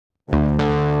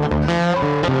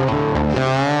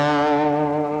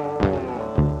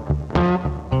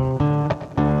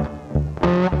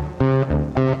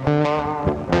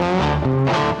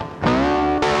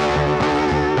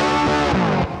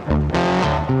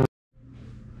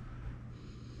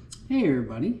Hey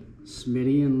everybody,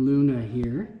 Smitty and Luna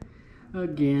here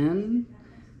again,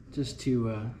 just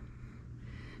to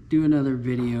do another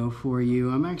video for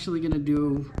you. I'm actually going to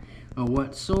do a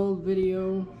what sold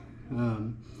video.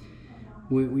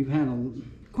 We've had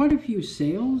quite a few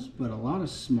sales, but a lot of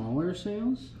smaller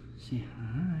sales. Say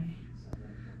hi.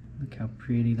 Look how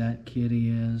pretty that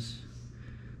kitty is.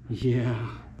 Yeah.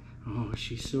 Oh,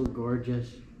 she's so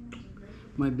gorgeous.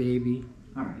 My baby.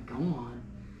 All right, go on.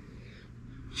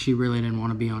 She really didn't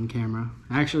want to be on camera.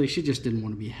 Actually, she just didn't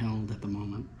want to be held at the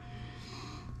moment.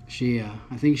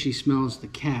 I think she smells the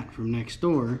cat from next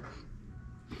door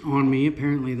on me.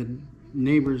 Apparently the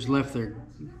neighbors left their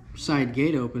side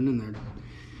gate open and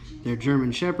their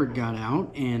German Shepherd got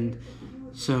out, and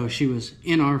so she was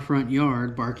in our front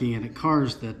yard barking at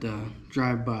cars that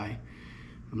drive by.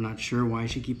 I'm not sure why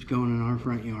she keeps going in our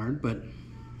front yard, but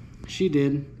she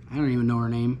did. I don't even know her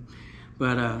name,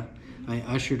 but I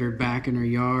ushered her back in her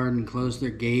yard and closed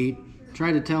their gate.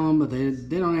 Tried to tell them, but they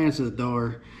don't answer the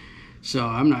door, so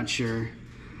I'm not sure.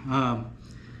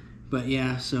 But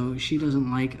yeah, so she doesn't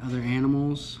like other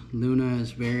animals. Luna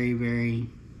is very, very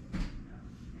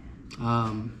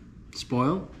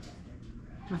spoiled,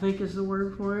 I think is the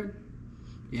word for it.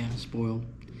 Yeah, spoiled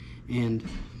and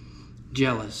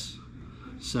jealous.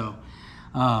 So,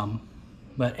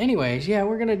 but anyways, yeah,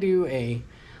 we're gonna do a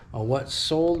what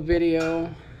sold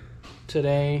video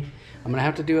today. I'm gonna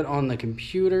have to do it on the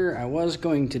computer. I was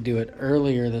going to do it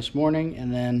earlier this morning,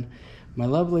 and then my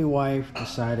lovely wife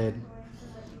decided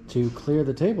to clear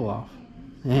the table off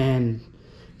and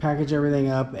package everything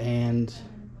up, and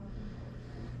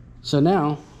so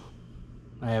now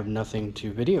I have nothing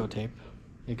to videotape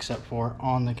except for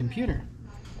on the computer.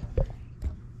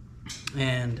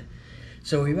 And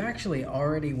so we've actually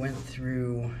already went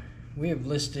through, we have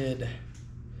listed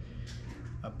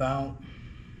about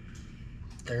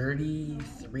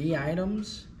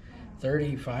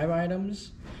 35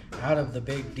 items out of the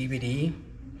big DVD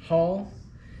haul,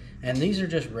 and these are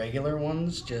just regular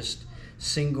ones, just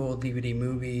single DVD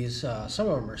movies. Some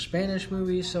of them are Spanish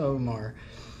movies, some of them are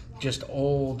just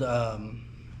old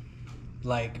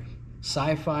like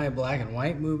sci-fi black and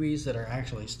white movies that are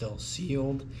actually still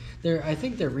sealed. I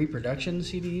think they're reproduction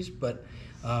CDs, but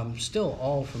still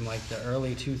all from like the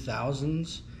early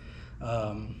 2000s.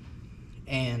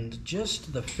 And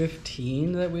just the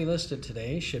 15 that we listed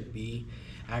today should be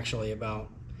actually about,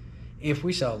 if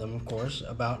we sell them, of course,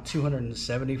 about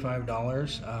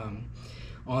 $275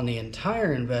 on the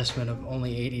entire investment of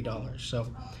only $80. So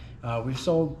we've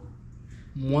sold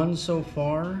one so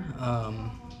far.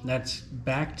 That's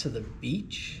Back to the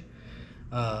Beach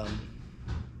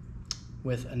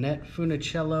with Annette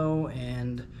Funicello,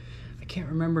 and I can't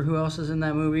remember who else is in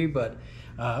that movie, but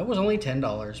it was only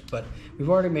 $10, but we've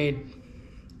already made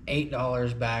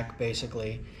 $8 back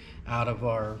basically out of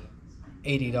our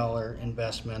 $80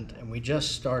 investment, and we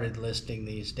just started listing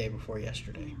these day before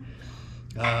yesterday.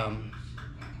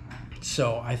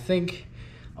 So I think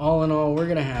all in all we're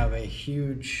gonna have a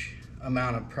huge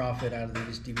amount of profit out of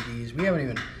these DVDs. We haven't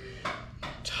even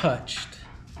touched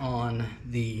on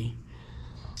the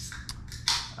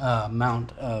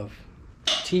amount of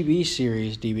TV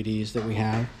series DVDs that we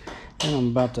have, and I'm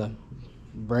about to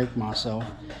break myself.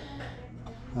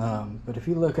 But if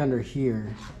you look under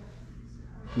here,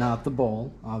 not the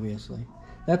bowl, obviously.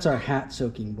 That's our hat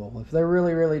soaking bowl. If they're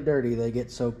really, really dirty, they get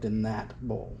soaked in that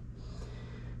bowl.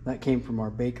 That came from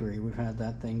our bakery. We've had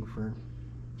that thing for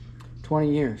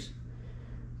 20 years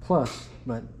plus,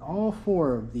 but all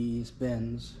 4 of these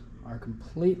bins are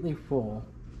completely full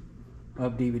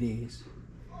of DVDs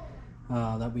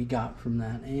that we got from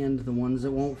that, and the ones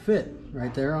that won't fit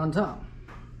right there on top.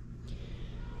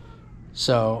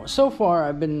 So far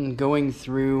I've been going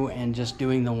through and just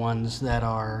doing the ones that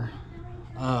are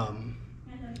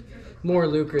more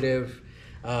lucrative,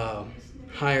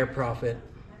 higher profit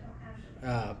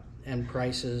and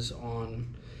prices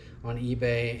on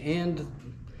eBay, and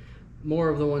more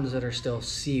of the ones that are still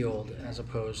sealed as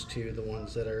opposed to the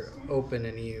ones that are open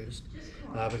and used,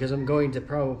 because I'm going to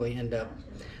probably end up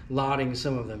lotting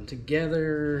some of them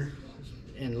together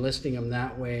and listing them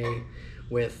that way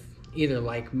with either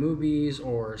like movies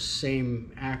or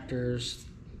same actors,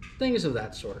 things of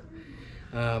that sort.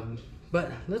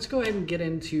 But let's go ahead and get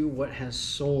into what has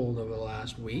sold over the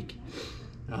last week.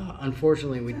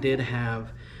 Unfortunately, we did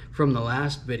have, from the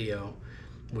last video,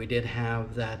 we did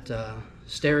have that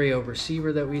stereo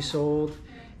receiver that we sold,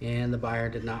 and the buyer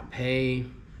did not pay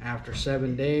after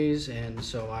 7 days, and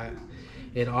so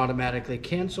it automatically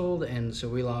canceled, and so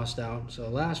we lost out. So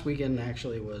last weekend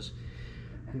actually was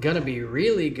gonna be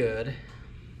really good,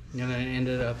 and then it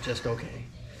ended up just okay.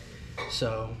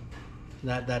 So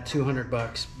that 200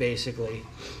 bucks basically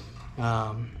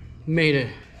made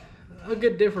a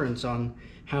good difference on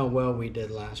how well we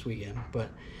did last weekend. But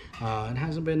it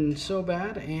hasn't been so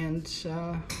bad, and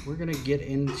we're gonna get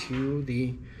into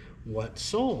the what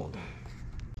sold.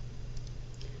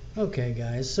 Okay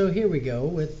guys, so here we go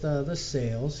with the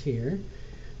sales here.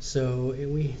 So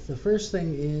the first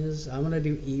thing is I'm gonna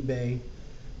do eBay,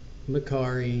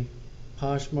 Mercari,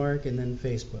 Poshmark, and then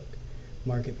Facebook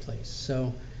Marketplace.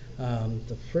 So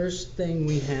the first thing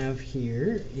we have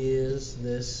here is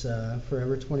this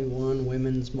Forever 21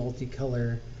 women's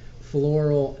multicolor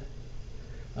floral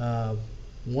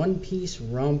one-piece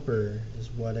romper is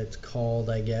what it's called,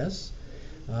 I guess.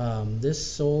 This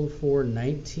sold for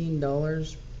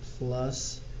 $19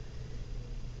 plus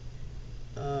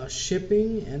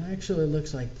shipping, and actually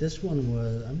looks like this one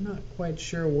was, I'm not quite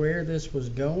sure where this was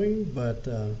going, but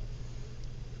the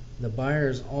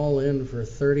buyer's all in for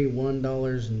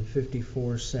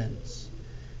 $31.54.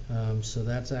 So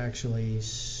that's actually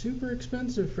super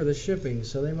expensive for the shipping,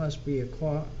 so they must be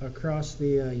across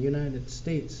the United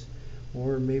States,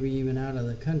 or maybe even out of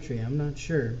the country. I'm not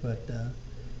sure, but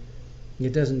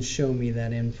it doesn't show me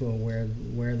that info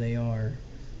where they are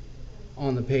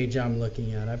on the page I'm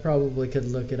looking at. I probably could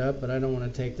look it up, but I don't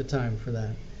want to take the time for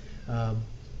that.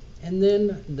 And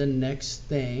then the next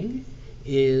thing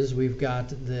is we've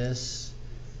got this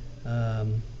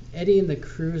Eddie and the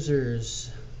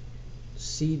Cruisers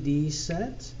CD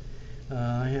set.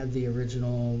 I had the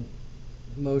original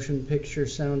motion picture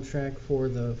soundtrack for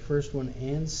the first one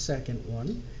and second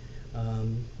one.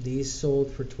 These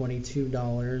sold for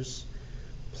 $22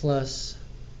 plus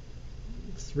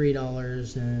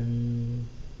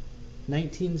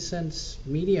 $3.19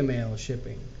 media mail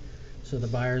shipping. So the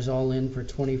buyer's all in for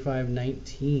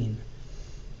 $25.19.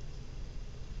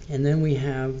 And then we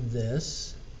have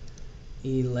this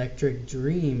Electric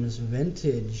Dreams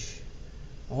vintage,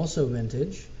 also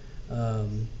vintage,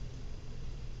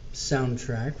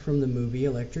 soundtrack from the movie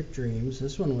Electric Dreams.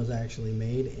 This one was actually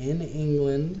made in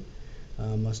England,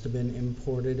 must have been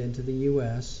imported into the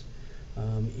US,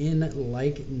 in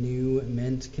like new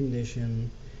mint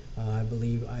condition. I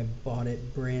believe I bought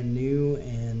it brand new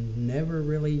and never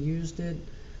really used it.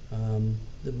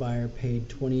 The buyer paid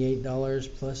 $28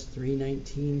 plus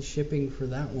 $3.19 shipping for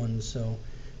that one, so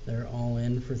they're all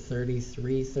in for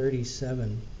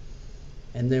 $33.37.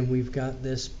 And then we've got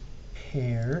this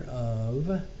pair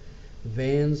of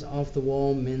Vans Off the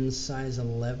Wall men's size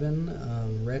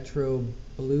 11 retro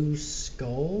blue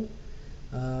skull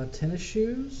tennis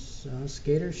shoes,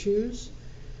 skater shoes,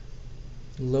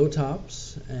 low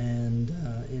tops, and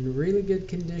in really good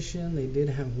condition. They did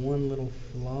have one little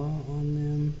flaw on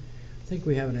them. I think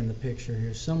we have it in the picture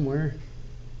here somewhere,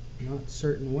 not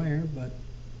certain where, but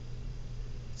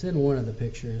it's in one of the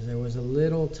pictures. There was a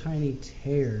little tiny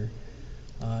tear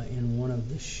in one of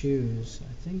the shoes.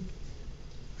 I think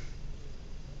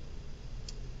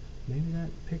maybe that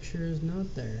picture is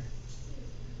not there.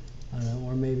 I don't know,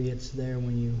 or maybe it's there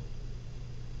when you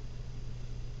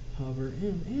hover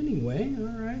in. Anyway,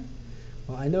 alright.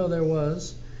 Well, I know there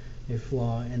was a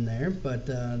flaw in there, but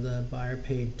the buyer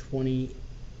paid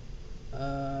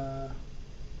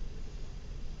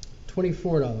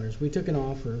 $24. We took an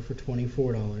offer for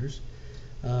 $24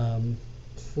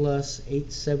 plus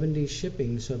 $8.70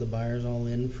 shipping, so the buyer's all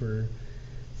in for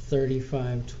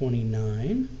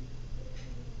 $35.29.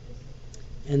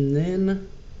 And then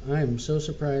I am so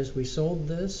surprised we sold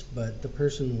this, but the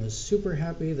person was super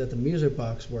happy that the music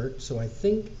box worked, so I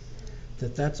think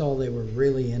that that's all they were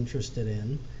really interested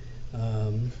in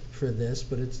for this.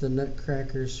 But it's the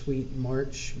Nutcracker Suite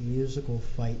March musical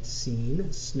fight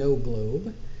scene, Snow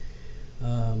Globe.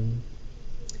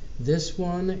 This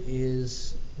one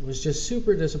was just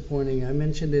super disappointing. I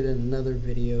mentioned it in another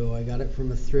video. I got it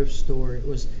from a thrift store. It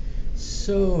was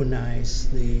so nice.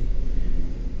 The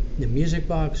music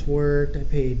box worked. I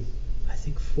paid, I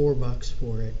think, $4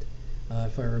 for it,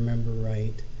 if I remember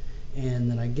right. And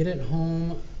then I get it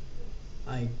home,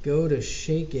 I go to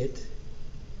shake it,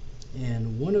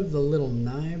 and one of the little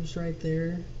knives right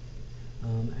there,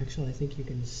 actually I think you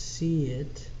can see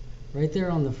it right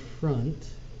there on the front,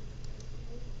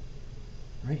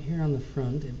 right here on the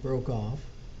front, it broke off.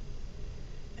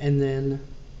 And then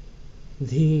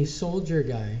the soldier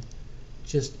guy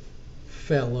just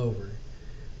fell over.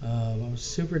 I was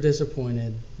super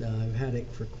disappointed. I've had it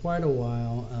for quite a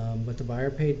while, but the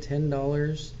buyer paid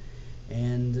 $10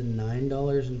 and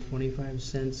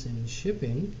 $9.25 in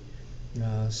shipping,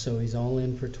 so he's all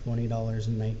in for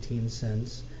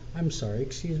 $20.19. I'm sorry,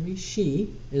 excuse me,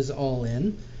 she is all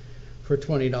in for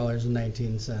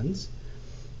 $20.19.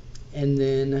 And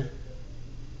then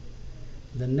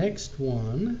The next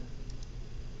one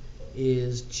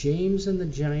is James and the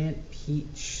Giant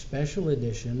Peach Special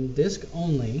Edition, disc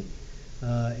only,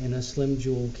 in a slim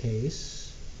jewel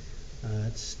case.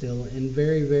 It's still in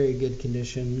very, very good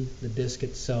condition, the disc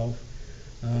itself.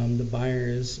 The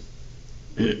buyers,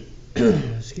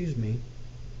 excuse me,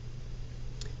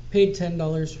 paid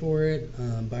 $10 for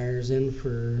it. Buyers in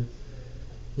for,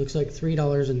 looks like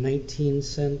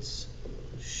 $3.19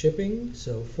 shipping,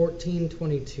 so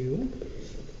 $14.22.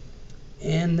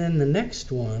 And then the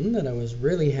next one that I was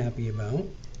really happy about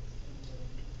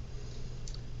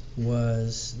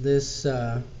was this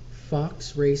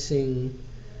Fox Racing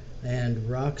and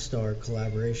Rockstar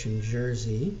collaboration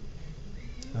jersey.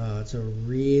 It's a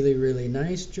really, really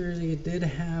nice jersey. It did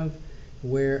have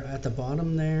where at the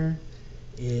bottom there,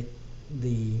 the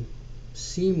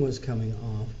seam was coming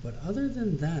off, but other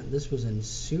than that, this was in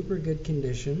super good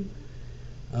condition.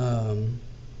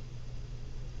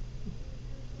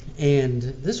 And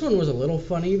this one was a little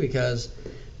funny because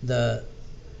the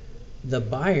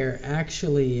buyer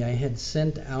actually, I had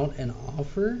sent out an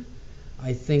offer,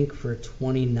 I think for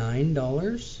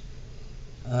 $29.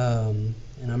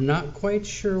 And I'm not quite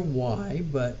sure why,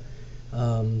 but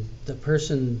the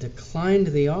person declined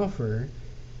the offer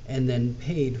and then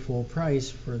paid full price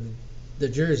for the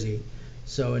jersey.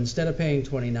 So instead of paying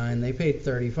 $29, they paid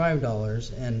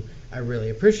 $35, and I really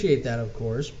appreciate that, of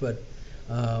course, but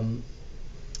I'm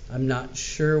not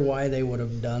sure why they would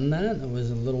have done that. It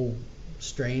was a little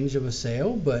strange of a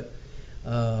sale, but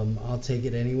I'll take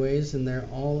it anyways, and they're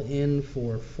all in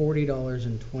for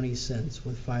 $40.20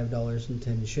 with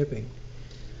 $5.10 shipping.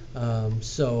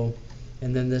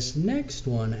 And then this next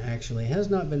one actually has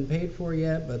not been paid for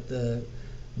yet, but the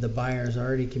buyers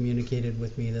already communicated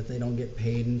with me that they don't get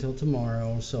paid until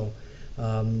tomorrow, so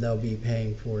they'll be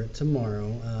paying for it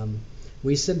tomorrow.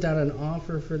 We sent out an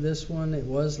offer for this one. It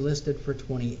was listed for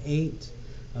 $28.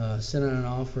 Sent out an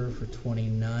offer for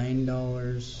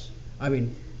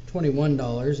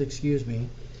 $21, excuse me.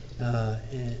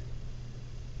 And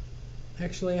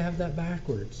actually, I have that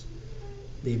backwards.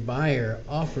 The buyer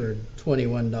offered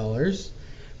 $21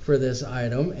 for this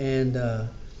item, and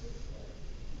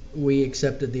we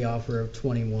accepted the offer of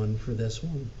 $21 for this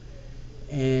one.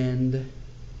 And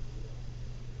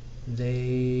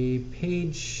they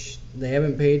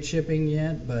haven't paid shipping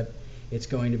yet, but it's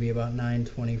going to be about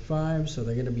 $9.25, so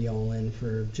they're going to be all in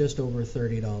for just over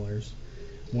 $30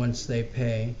 once they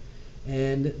pay.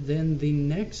 And then the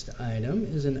next item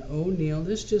is an O'Neill.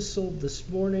 This just sold this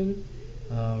morning.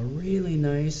 Really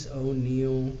nice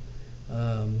O'Neill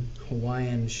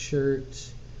Hawaiian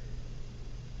shirt.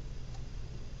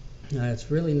 It's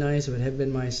really nice. If it had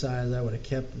been my size, I would have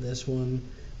kept this one.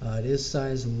 It is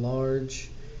size large,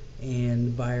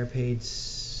 and buyer paid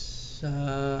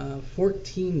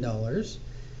 $14.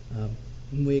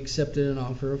 We accepted an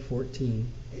offer of $14,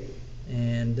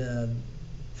 and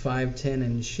 $5.10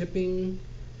 in shipping.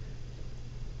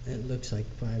 It looks like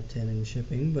 $5.10 in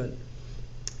shipping, but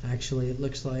actually it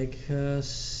looks like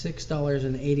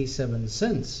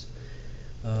 $6.87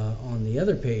 on the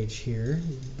other page here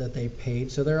that they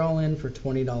paid. So they're all in for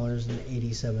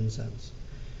 $20.87.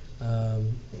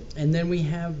 And then we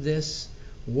have this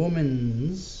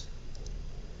woman's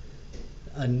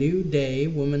A New Day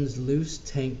woman's loose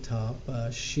tank top,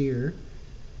 sheer,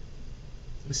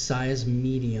 size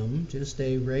medium, just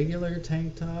a regular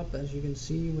tank top. As you can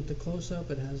see with the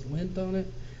close-up, it has lint on it.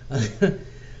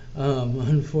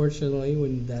 Unfortunately,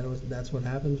 that's what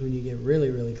happens when you get really,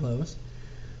 really close.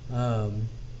 But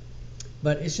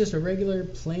it's just a regular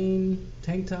plain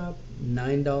tank top,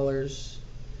 $9.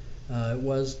 It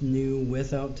was new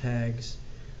without tags.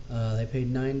 They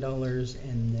paid $9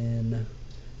 and then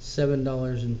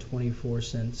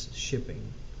 $7.24 shipping.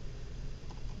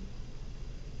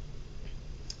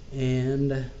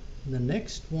 And the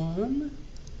next one,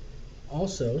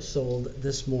 also sold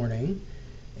this morning,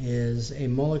 is a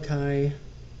Molokai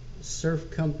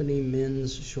Surf Company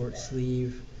men's short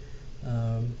sleeve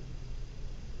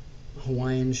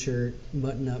Hawaiian shirt,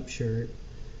 button-up shirt.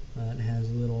 It has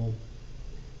little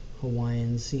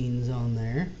Hawaiian scenes on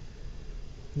there.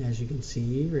 As you can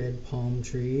see, red palm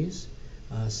trees.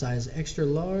 Size extra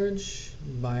large.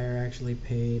 Buyer actually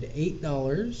paid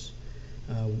 $8.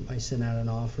 I sent out an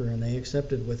offer and they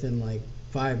accepted within like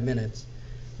 5 minutes.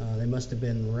 They must have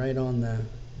been right on the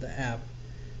app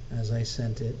as I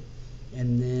sent it.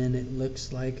 And then it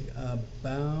looks like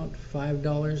about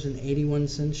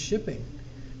 $5.81 shipping.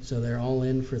 So they're all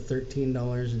in for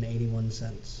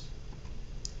 $13.81.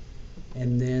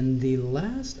 And then the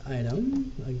last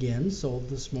item, again sold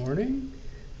this morning,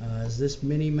 is this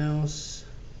Minnie Mouse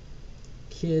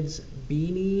Kids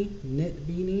beanie, knit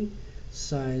beanie.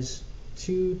 size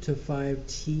 2 to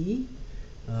 5T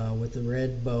with the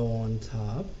red bow on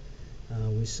top.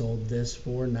 We sold this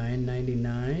for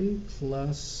 $9.99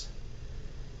 plus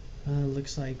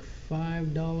looks like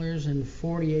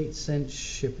 $5.48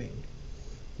 shipping.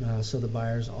 So the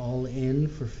buyer's all in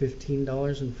for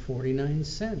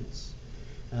 $15.49.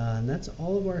 And that's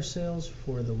all of our sales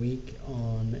for the week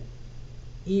on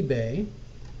eBay.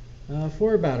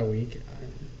 For about a week.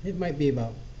 It might be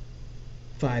about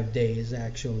 5 days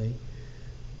actually.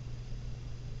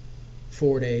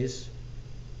 4 days.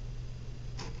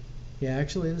 Yeah,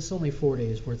 actually this is only 4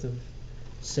 days worth of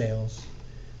sales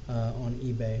on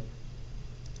eBay.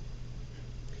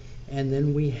 And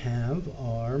then we have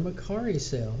our Mercari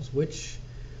sales, which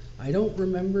I don't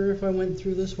remember if I went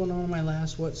through this one on my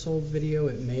last What Sold video.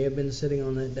 It may have been sitting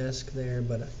on that desk there,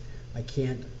 but I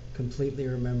can't completely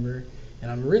remember.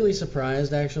 And I'm really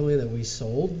surprised actually that we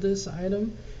sold this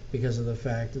item because of the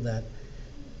fact that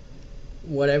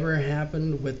whatever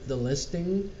happened with the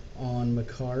listing on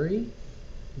Mercari,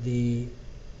 the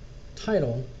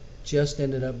title just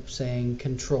ended up saying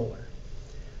controller.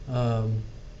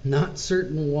 Not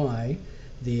certain why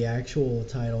the actual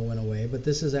title went away, but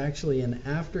this is actually an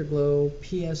Afterglow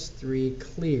PS3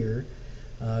 clear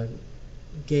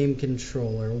game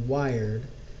controller, wired,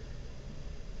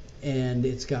 and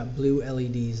it's got blue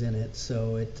LEDs in it,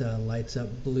 so it lights up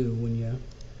blue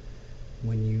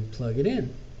when you plug it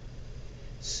in.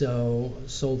 So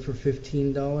sold for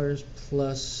 $15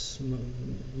 plus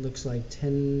looks like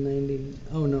 $10.90.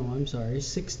 Oh no, I'm sorry,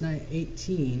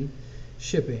 $6.18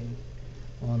 shipping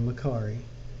on Mercari.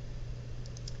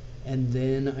 And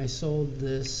then I sold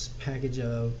this package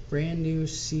of brand new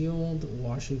sealed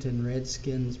Washington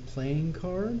Redskins playing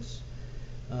cards.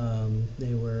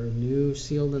 They were new,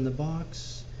 sealed in the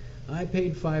box. I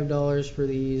paid $5 for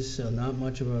these, so not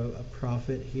much of a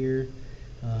profit here.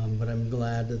 But I'm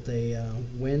glad that they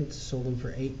went. Sold them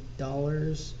for $8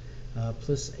 plus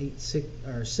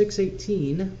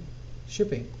 $6.18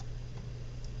 shipping.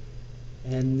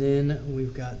 And then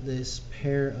we've got this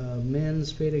pair of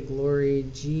men's Faded Glory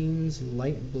jeans,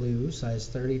 light blue, size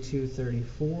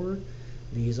 32-34.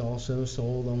 These also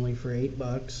sold only for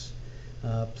 $8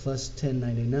 plus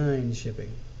 $10.99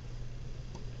 shipping.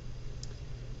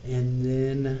 And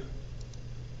then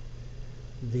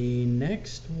the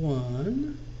next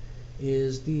one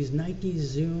is these Nike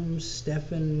Zoom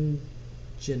Stefan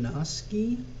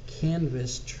Janoski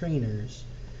canvas trainers,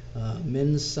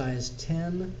 men's size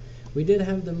 10. We did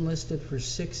have them listed for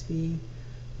 $60,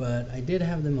 but I did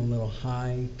have them a little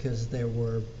high because there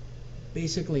were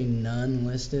basically none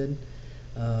listed,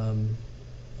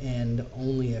 and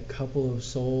only a couple have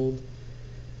sold,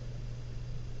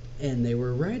 and they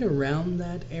were right around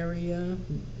that area,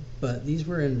 but these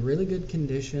were in really good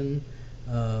condition,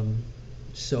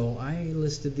 so I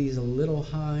listed these a little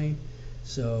high,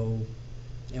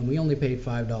 and we only paid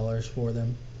 $5 for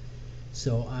them.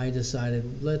 So I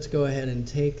decided let's go ahead and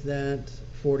take that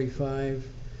 $45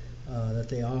 that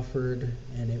they offered,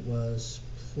 and it was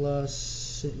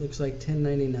plus, it looks like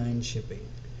 $10.99 shipping.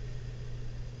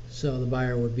 So the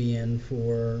buyer would be in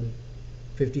for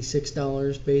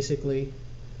 $56 basically.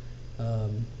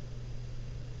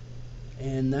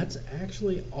 And that's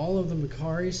actually all of the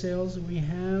Mercari sales that we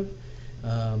have.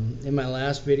 In my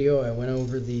last video I went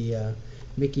over the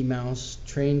Mickey Mouse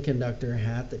train conductor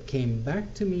hat that came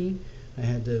back to me. I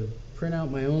had to print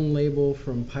out my own label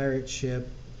from Pirate Ship.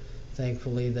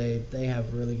 Thankfully they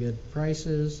have really good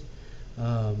prices,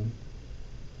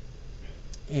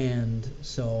 and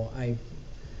so I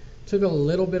took a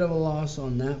little bit of a loss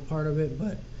on that part of it,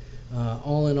 but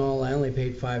all in all I only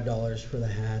paid $5 for the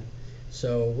hat,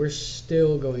 so we're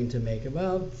still going to make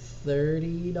about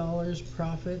 $30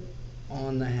 profit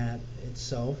on the hat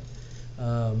itself.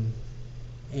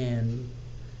 And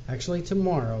actually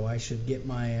tomorrow I should get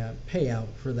my payout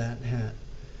for that hat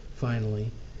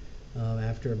finally,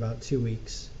 after about 2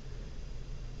 weeks.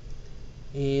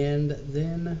 And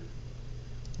then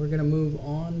we're going to move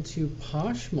on to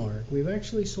Poshmark. We've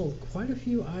actually sold quite a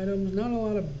few items, not a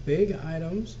lot of big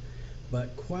items,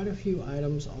 but quite a few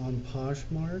items on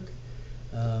Poshmark.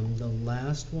 The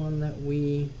last one that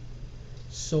we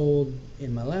sold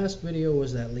in my last video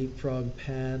was that Leapfrog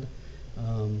pad,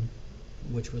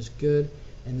 which was good.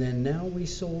 And then now we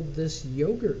sold this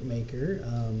yogurt maker,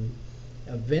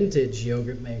 a vintage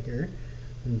yogurt maker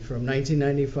from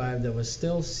 1995 that was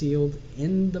still sealed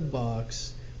in the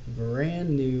box, brand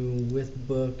new with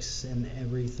books and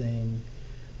everything.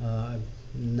 I'm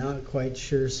not quite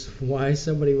sure why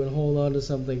somebody would hold on to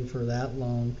something for that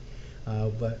long,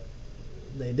 but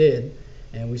they did,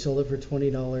 and we sold it for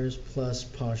 $20 plus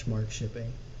Poshmark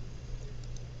shipping.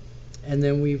 And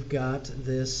then we've got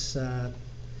this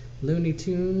Looney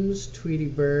Tunes Tweety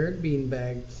Bird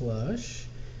beanbag plush,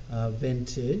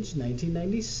 vintage,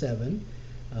 1997.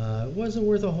 It wasn't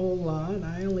worth a whole lot.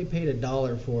 I only paid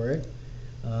 $1 for it.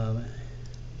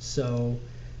 So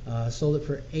sold it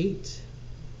for $8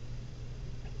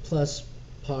 plus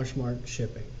Poshmark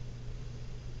shipping.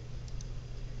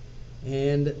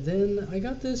 And then I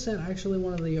got this at actually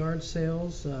one of the yard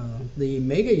sales, the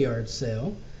mega yard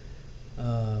sale.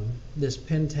 This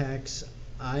Pentax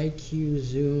IQ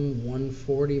Zoom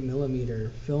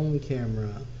 140mm film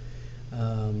camera.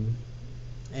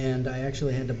 And I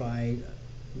actually had to buy,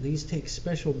 these take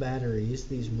special batteries,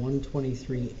 these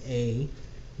 123A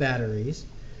batteries.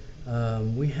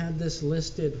 We had this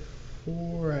listed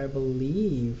for, I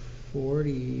believe,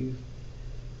 $45.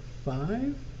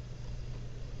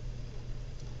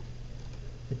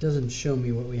 It doesn't show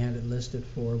me what we had it listed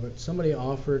for, but somebody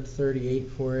offered $38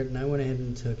 for it, and I went ahead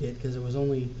and took it because it was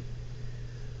only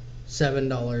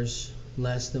 $7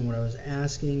 less than what I was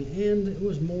asking, and it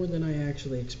was more than I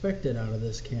actually expected out of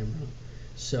this camera.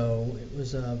 So it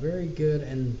was very good,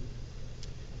 and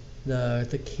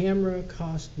the camera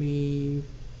cost me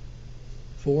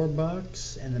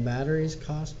 $4, and the batteries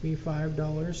cost me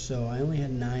 $5, so I only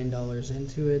had $9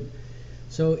 into it.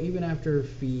 So even after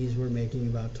fees, we're making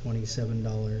about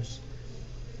 $27,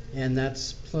 and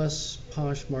that's plus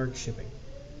Poshmark shipping.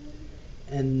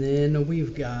 And then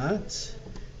we've got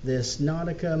this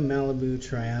Nautica Malibu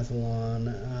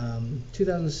Triathlon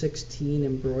 2016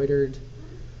 embroidered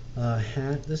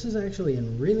hat. This is actually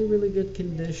in really, really good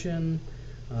condition.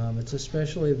 It's a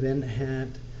special event hat.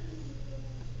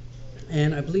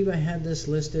 And I believe I had this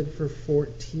listed for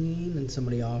 $14, and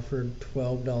somebody offered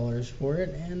 $12 for it,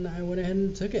 and I went ahead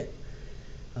and took it.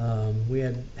 We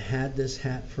had this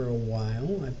hat for a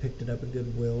while. I picked it up at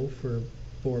Goodwill for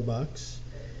 $4.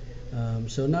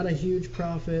 So not a huge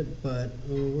profit, but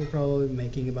we're probably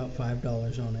making about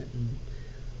 $5 on it. And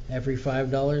every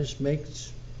 $5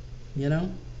 makes, you know,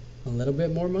 a little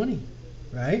bit more money,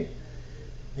 right?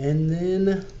 And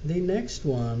then the next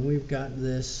one, we've got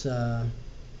this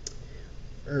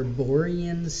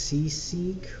Herborian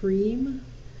CC cream.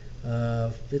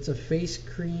 It's a face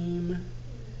cream.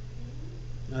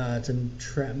 It's a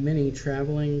mini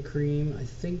traveling cream. I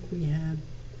think we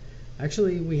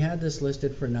had this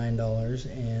listed for $9,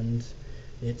 and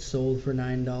it sold for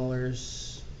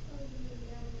 $9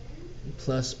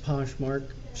 plus Poshmark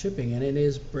shipping, and it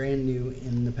is brand new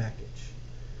in the package.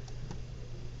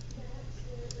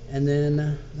 And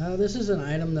then this is an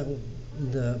item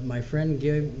that my friend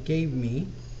gave me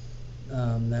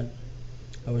that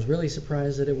I was really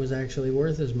surprised that it was actually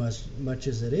worth as much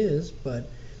as it is. But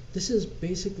this is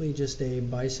basically just a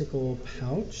bicycle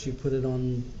pouch. You put it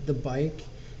on the bike,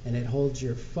 and it holds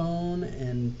your phone,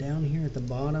 and down here at the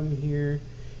bottom here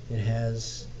it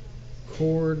has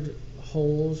cord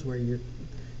holes where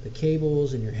the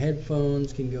cables and your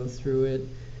headphones can go through it.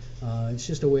 It's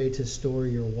just a way to store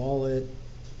your wallet,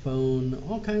 phone,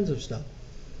 all kinds of stuff.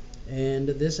 And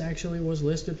this actually was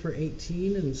listed for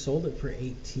 $18 and sold it for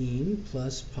 $18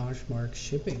 plus Poshmark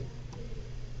shipping.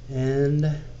 And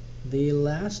the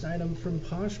last item from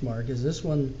Poshmark is this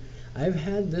one. I've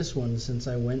had this one since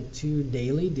I went to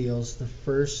Daily Deals the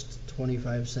first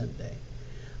 25-cent day.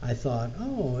 I thought,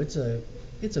 oh, it's a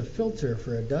filter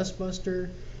for a dustbuster.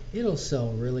 It'll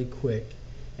sell really quick.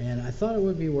 And I thought it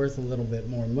would be worth a little bit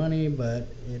more money, but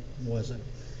it wasn't.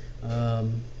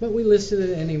 But we listed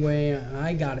it anyway.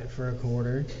 I got it for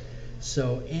 $0.25.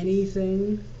 So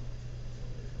anything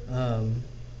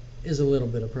is a little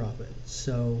bit of profit.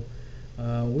 So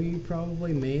we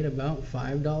probably made about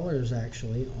 $5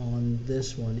 actually on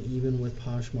this one, even with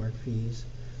Poshmark fees,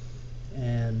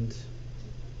 and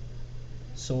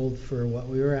sold for what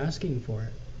we were asking for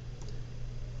it.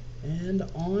 And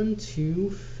on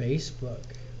to Facebook.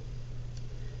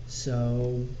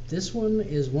 So this one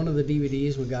is one of the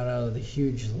DVDs we got out of the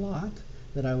huge lot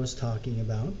that I was talking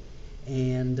about.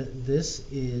 And this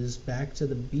is Back to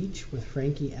the Beach with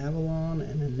Frankie Avalon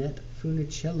and Annette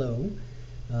Funicello.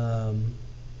 I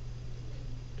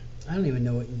don't even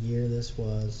know what year this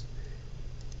was,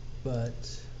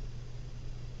 but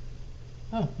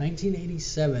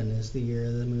 1987 is the year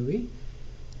of the movie,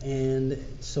 and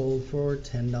it sold for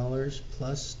 $10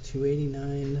 plus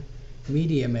 $2.89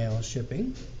 media mail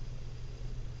shipping.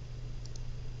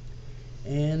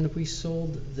 And we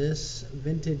sold this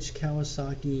vintage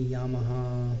Kawasaki,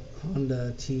 Yamaha,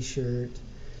 Honda t-shirt.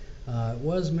 It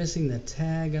was missing the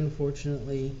tag,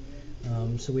 unfortunately.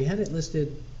 So we had it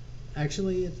listed,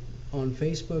 actually, on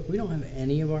Facebook. We don't have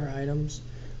any of our items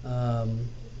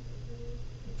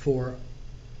for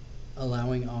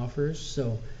allowing offers.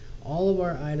 So all of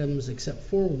our items except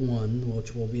for one,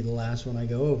 which will be the last one I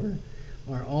go over,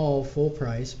 are all full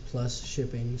price plus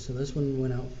shipping. So this one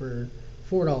went out for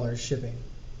 $4 shipping.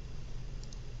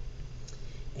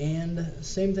 And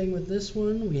same thing with this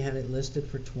one, we had it listed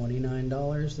for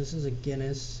 $29. This is a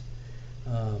Guinness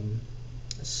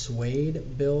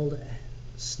suede build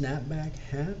snapback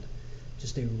hat.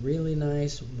 Just a really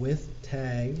nice with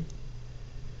tag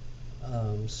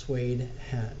suede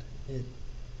hat.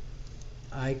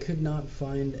 I could not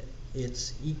find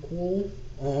its equal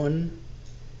on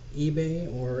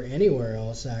eBay or anywhere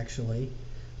else actually.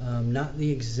 Not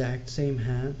the exact same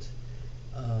hat,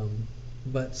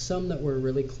 but some that were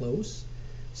really close.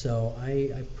 So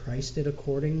I priced it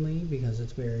accordingly because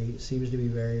it seems to be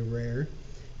very rare,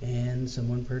 and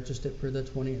someone purchased it for the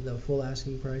full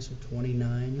asking price of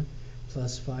 $29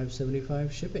 plus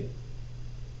 $5.75 shipping.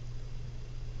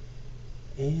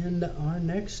 And our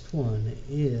next one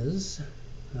is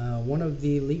one of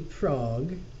the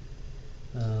Leapfrog,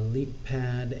 Leap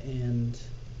Pad and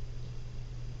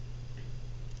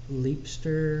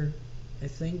Leapster, I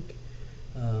think,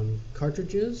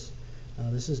 cartridges.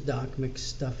 This is Doc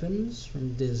McStuffins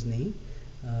from Disney.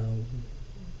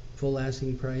 Full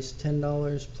asking price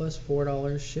 $10 plus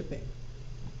 $4 shipping.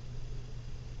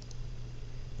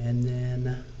 And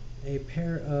then a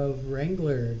pair of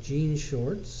Wrangler jean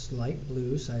shorts, light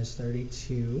blue, size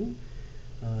 32,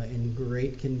 in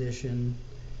great condition,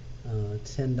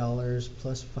 $10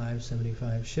 plus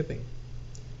 $5.75 shipping.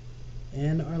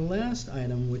 And our last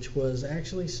item, which was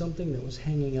actually something that was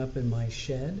hanging up in my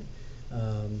shed,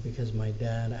 because my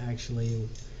dad actually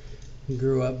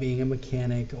grew up being a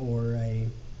mechanic or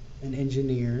an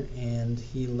engineer, and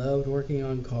he loved working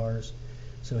on cars,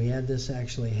 so he had this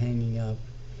actually hanging up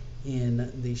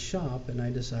in the shop, and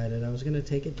I decided I was going to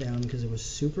take it down because it was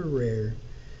super rare.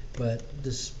 But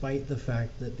despite the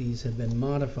fact that these have been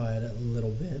modified a little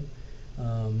bit,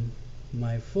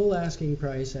 my full asking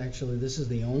price, actually this is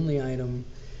the only item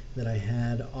that I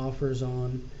had offers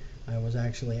on. I was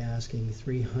actually asking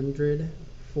 $300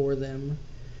 for them.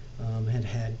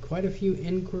 Had quite a few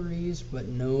inquiries, but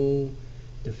no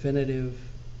definitive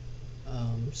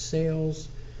sales.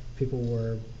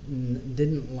 People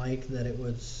didn't like that it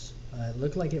was, it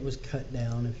looked like it was cut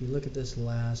down. If you look at this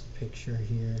last picture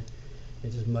here,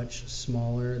 it is much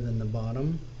smaller than the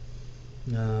bottom.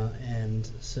 And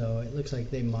so it looks like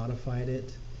they modified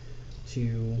it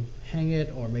to hang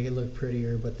it or make it look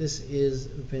prettier, but this is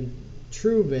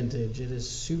true vintage. It is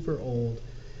super old.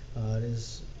 It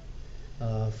is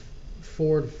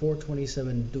Ford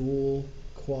 427 dual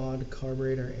quad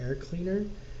carburetor air cleaner,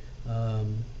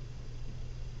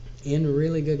 in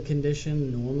really good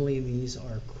condition. Normally these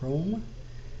are chrome.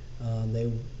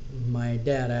 My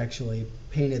dad actually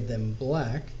painted them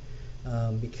black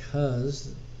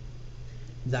because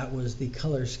that was the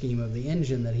color scheme of the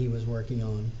engine that he was working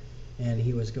on, and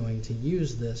he was going to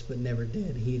use this but never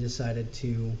did. He decided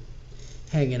to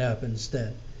hang it up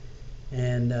instead.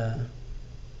 And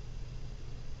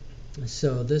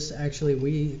so this actually,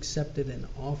 we accepted an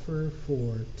offer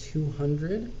for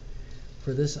 $200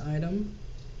 for this item,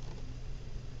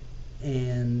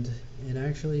 and it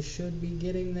actually should be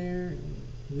getting there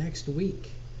next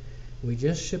week. We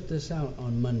just shipped this out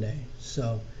on Monday.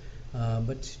 So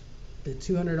but the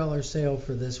 $200 sale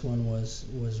for this one was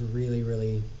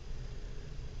really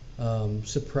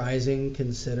surprising,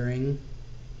 considering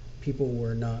people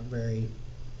were not very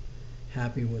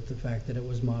happy with the fact that it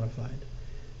was modified.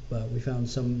 But we found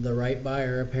the right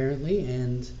buyer apparently,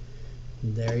 and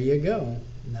there you go.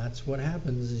 And that's what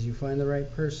happens, is you find the right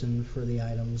person for the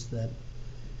items that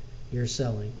you're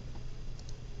selling.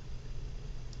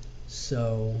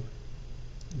 So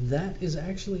that is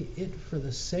actually it for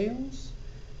the sales,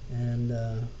 and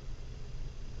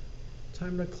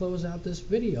time to close out this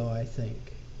video, I think.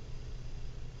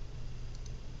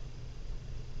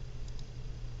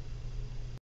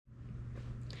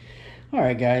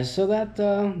 Alright guys, so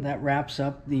that wraps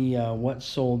up the what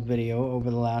sold video over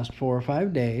the last 4 or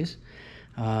 5 days.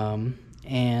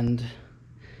 And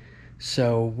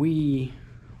so we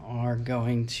are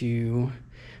going to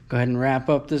go ahead and wrap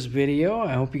up this video.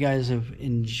 I hope you guys have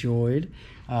enjoyed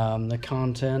the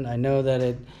content. I know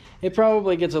that it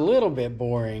probably gets a little bit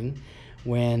boring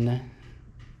when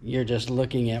you're just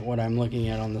looking at what I'm looking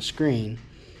at on the screen.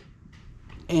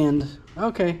 And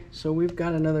okay, so we've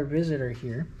got another visitor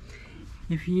here.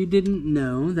 If you didn't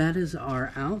know, that is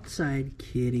our outside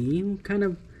kitty, kind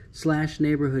of /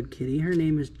 neighborhood kitty. Her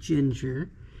name is Ginger.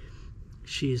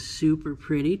 She's super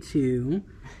pretty too.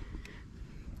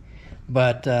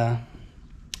 But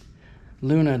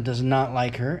Luna does not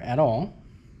like her at all.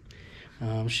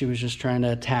 She was just trying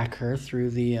to attack her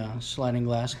through the sliding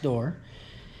glass door.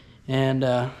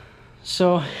 And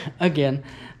so again,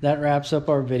 that wraps up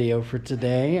our video for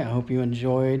today. I hope you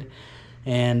enjoyed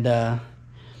and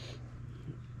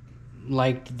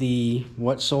liked the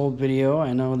what sold video.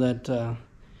 I know that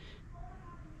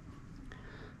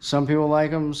some people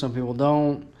like them, some people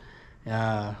don't.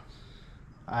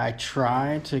 I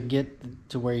try to get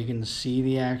to where you can see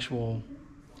the actual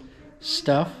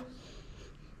stuff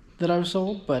that I've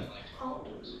sold, but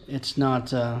it's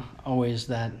not always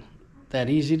that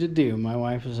easy to do. My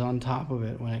wife is on top of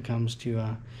it when it comes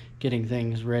to getting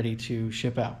things ready to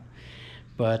ship out.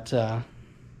 But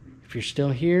if you're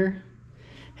still here,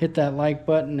 hit that like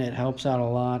button. It helps out a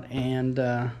lot. And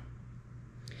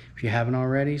if you haven't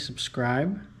already,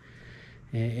 subscribe.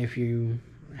 If you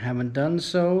haven't done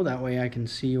so, that way I can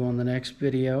see you on the next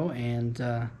video.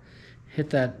 And hit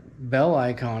that bell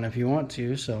icon if you want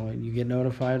to, so you get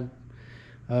notified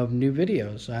of new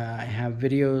videos. I have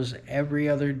videos every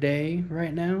other day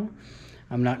right now.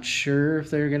 I'm not sure if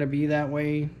they're going to be that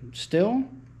way still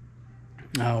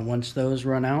once those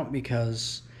run out,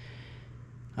 because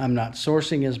I'm not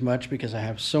sourcing as much because I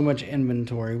have so much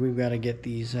inventory. We've got to get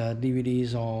these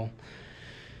DVDs all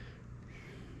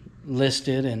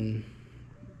listed and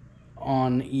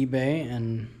on eBay,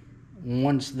 and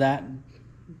once that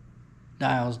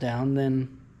dials down,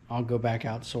 then I'll go back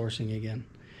out sourcing again.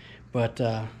 But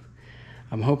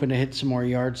I'm hoping to hit some more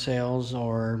yard sales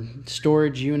or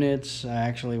storage units. I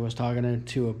actually was talking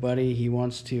to a buddy. He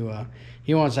wants to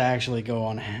actually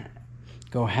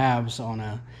go halves on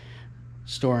a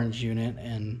storage unit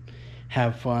and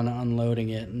have fun unloading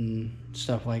it and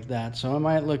stuff like that. So I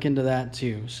might look into that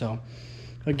too. So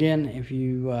again, if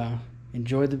you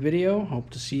enjoyed the video, hope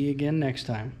to see you again next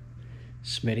time.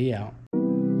 Smitty out.